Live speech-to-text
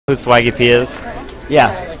who Swaggy P is?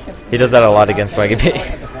 Yeah. He does that a lot against Swaggy P.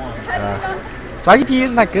 Swaggy P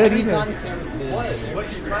isn't that good either.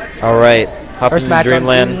 Alright, hop First into match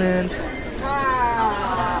Dreamland. on Dreamland.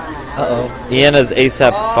 Uh-oh. Ian is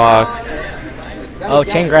ASAP Fox. Oh,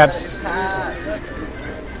 chain grabs.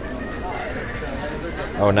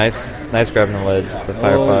 Oh, nice grabbing the ledge. The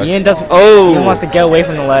Firefox. Ian doesn't. Oh! Ian wants to get away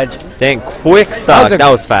from the ledge. Dang, quick stock. That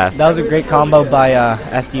was fast. That was a great combo by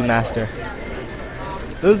SD Master.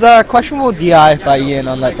 It was a questionable DI by Ian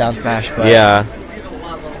on that down smash, but yeah.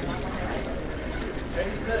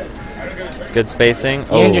 It's good spacing.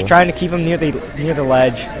 Ian just trying to keep him near the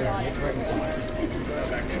ledge.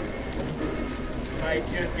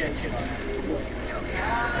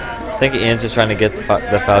 I think Ian's just trying to get the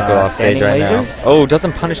Falco off stage right lasers? now. Oh,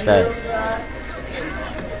 doesn't punish that.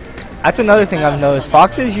 That's another thing I've noticed.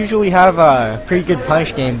 Foxes usually have a pretty good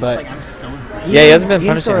punish game, but yeah, he hasn't been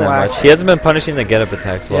punishing that much. He hasn't been punishing the get-up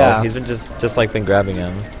attacks well. Yeah. He's been just like been grabbing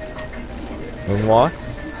him.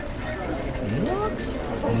 Moonwalks? Moonwalks?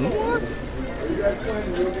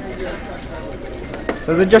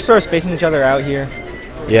 So they're just sort of spacing each other out here.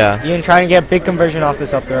 Yeah. Ian trying to get a big conversion off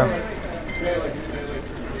this up throw.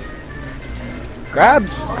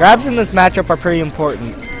 Grabs in this matchup are pretty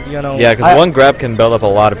important, you know. Yeah, because one grab can build up a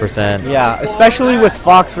lot of percent. Yeah, especially with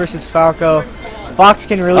Fox versus Falco. Fox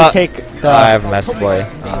can really take the. I have a match to play.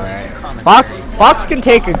 Alright. Fox can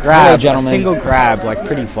take a grab, a single grab, like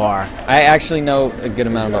pretty far. I actually know a good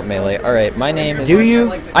amount about Melee. Alright, my name is. Do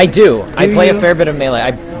you? I do. I play a fair bit of Melee.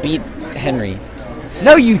 I beat Henry.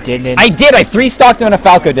 No, you didn't. I did. I 3-stocked him in a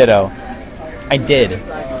Falco Ditto. I did.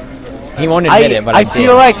 He won't admit it, but I did.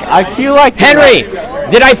 I feel like Henry,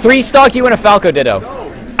 did I 3-stock you in a Falco Ditto?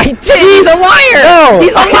 I did. He's a liar. No,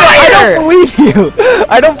 he's a liar. I don't believe you.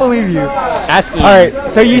 I don't believe you. Ask Ian. All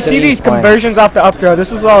right, so you see these conversions off the up throw.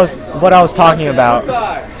 This was what I was talking about.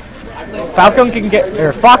 Fox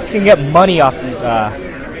can get money off these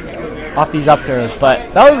up throws,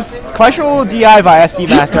 but that was questionable DI by SD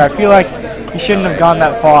Master. I feel like he shouldn't have gone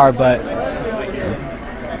that far, but.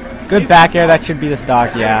 Good back air, that should be the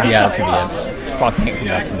stock, yeah. Yeah, that should be it. Fox can't come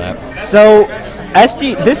back from that. So,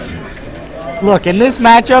 look, in this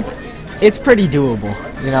matchup, it's pretty doable,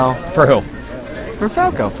 you know. For who? For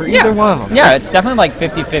Falco, for either one of them. Yeah, it's definitely like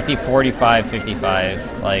 50-50,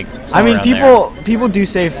 45-55, like, I mean, people do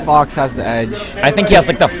say Fox has the edge. I think he has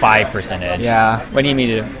like the 5% edge. Yeah. What do you need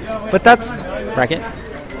to do? But that's... Bracket?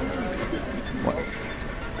 What?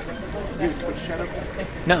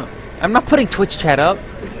 No. I'm not putting Twitch chat up.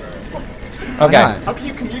 Okay. How can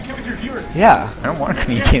you communicate with your viewers? Yeah. I don't want to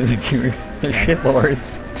communicate with viewers. They're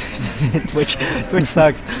shitlords. Twitch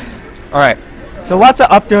sucks. Alright. So lots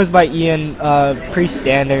of up throws by Ian, pretty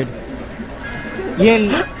standard.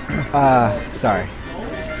 Ian, sorry.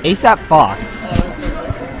 ASAP Fox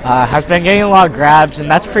has been getting a lot of grabs,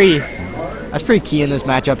 and that's pretty key in this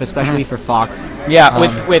matchup, especially for Fox. Yeah,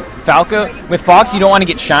 with Fox you don't want to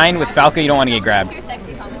get shined. With Falco you don't want to get grabbed.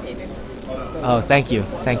 Oh, thank you.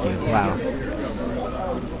 Wow.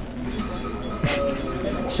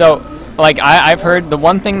 So, like, I've heard, the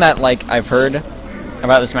one thing that, like, I've heard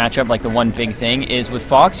about this matchup, like, the one big thing is with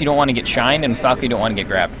Fox, you don't want to get shined, and Falco, you don't want to get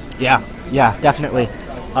grabbed. Yeah, definitely.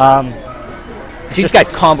 These guys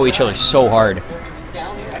combo each other so hard.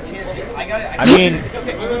 I mean,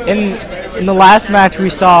 in the last match, we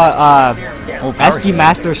saw SD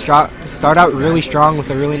Master start out really strong with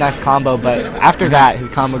a really nice combo, but after that, his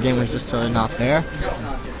combo game was just sort of not there.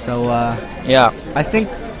 So, yeah. I think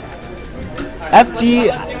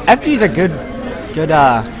FD's a good,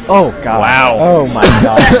 oh god. Wow. Oh my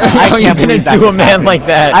god. I can't believe that do a man like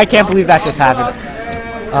that. I can't believe that just happened.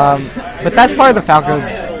 But that's part of the Falco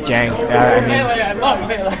jank. I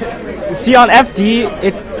mean, see on FD,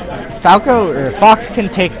 Fox can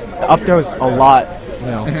take the up throws a lot. You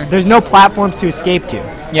know, there's no platforms to escape to.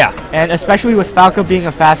 Yeah. And especially with Falco being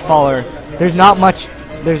a fast faller, there's not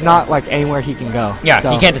like anywhere he can go. Yeah,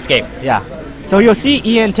 so, he can't escape. Yeah. So you'll see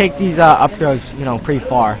Ian take these up throws, you know, pretty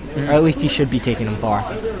far, or at least he should be taking them far.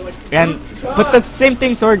 But the same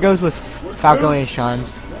thing sort of goes with Falco and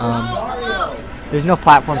Shans. There's no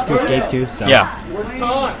platforms to escape to, so. Yeah.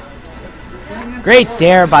 Great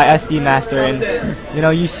dare by SD Master, and you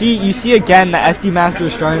know you see again that SD Master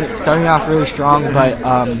is starting off really strong, but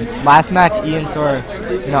last match Ian sort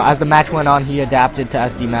of, you know, as the match went on, he adapted to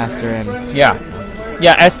SD Master, and yeah,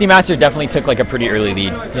 SD Master definitely took like a pretty early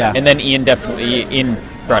lead. Yeah, and then Ian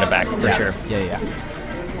brought it back for sure. Yeah.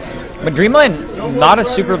 But Dreamland, not a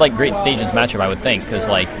super like great stage in this matchup, I would think, because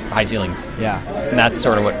like high ceilings. Yeah, and that's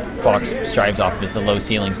sort of what Fox strives off of, is the low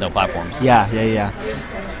ceilings, no platforms. Yeah.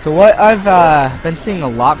 So what I've been seeing a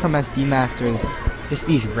lot from SD Master is just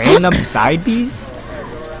these random side Bs,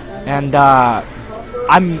 and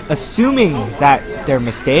I'm assuming that they're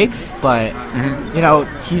mistakes, but you know,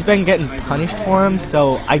 he's been getting punished for them,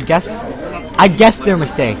 so I guess they're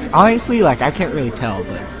mistakes. Honestly, like, I can't really tell,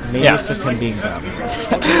 but maybe it's just him being dumb.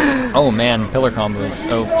 Oh man, pillar combos.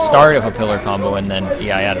 So start of a pillar combo and then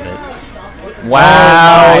DI out of it.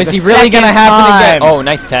 Wow, is he really gonna happen again? Oh,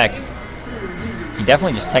 nice tech. He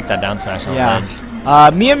definitely just teched that down smash on the edge.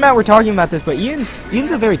 Me and Matt were talking about this, but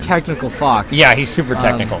Ian's a very technical Fox. Yeah, he's super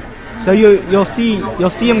technical. So you'll see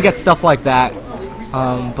him get stuff like that.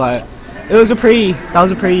 But that was a pretty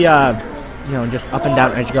you know, just up and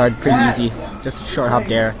down edge guard, pretty easy. Just a short hop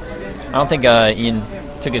dare. I don't think Ian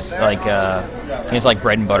took his like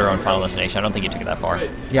bread and butter on Final Destination. I don't think he took it that far.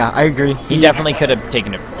 Yeah, I agree. He definitely could have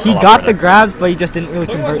taken it. He got the grabs, but he just didn't really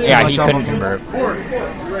convert. Yeah, he couldn't convert.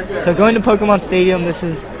 So going to Pokemon Stadium, this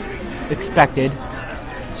is expected.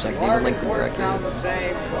 It's like they don't like the bracket.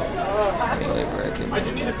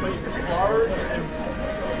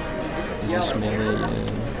 Just melee,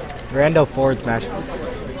 Rando forward smash.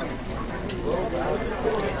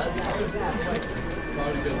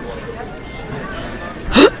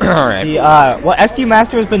 Alright. What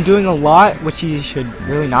SDMaster has been doing a lot, which he should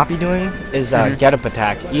really not be doing, is get up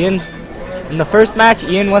attack. Ian, in the first match,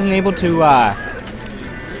 Ian wasn't able to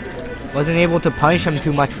punish him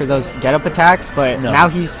too much for those get up attacks, but now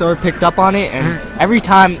he's sort of picked up on it, and every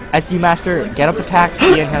time SDMaster get up attacks,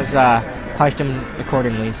 Ian has punished him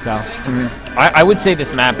accordingly. So I would say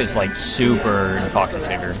this map is like super in Fox's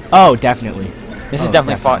favor. Oh, definitely. This is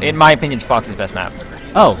definitely in my opinion, it's Fox's best map.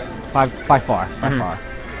 Oh, by far, by far.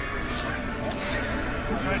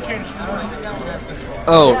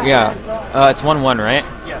 Oh yeah, it's 1-1, right?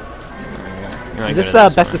 Yeah. Is this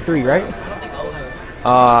best of 3, right?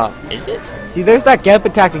 Is it? See, there's that get up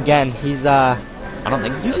attack again. He's I don't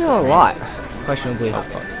think he's using it a lot, questionably. Oh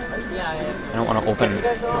fuck. I don't want to open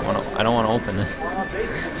this. I don't want to open this.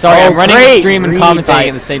 Sorry, I'm running the stream and commentating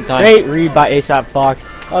at the same time. Great read by ASAP Fox.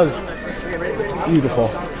 That was beautiful.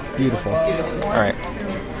 Beautiful. Alright.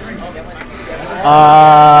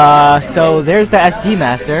 So there's the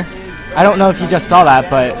SDMaster. I don't know if you just saw that,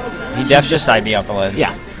 but he definitely just side me off the ledge.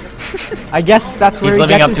 Yeah. I guess that's where he's he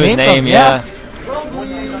living gets up to his name. from. Yeah.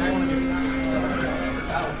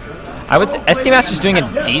 I would say SDMaster's doing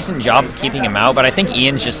a decent job of keeping him out, but I think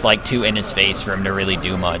Ian's just like too in his face for him to really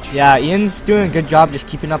do much. Yeah, Ian's doing a good job just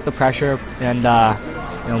keeping up the pressure and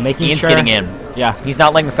you know, making Ian's sure. getting in. Yeah. He's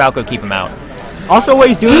not letting Falco keep him out. Also, what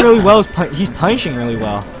he's doing really well is he's punishing really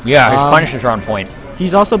well. Yeah, his punishes are on point.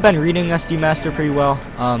 He's also been reading SDMaster pretty well.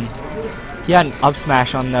 He had an up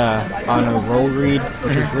smash on a roll read,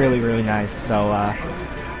 which was really, really nice. So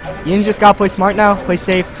Ian's just gotta play smart now, play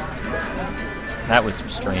safe. That was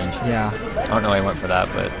strange. Yeah. I don't know why I went for that,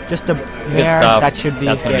 but just a good stuff. That should be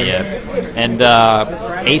That's gonna be it. And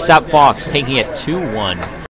ASAP Fox taking it 2-1.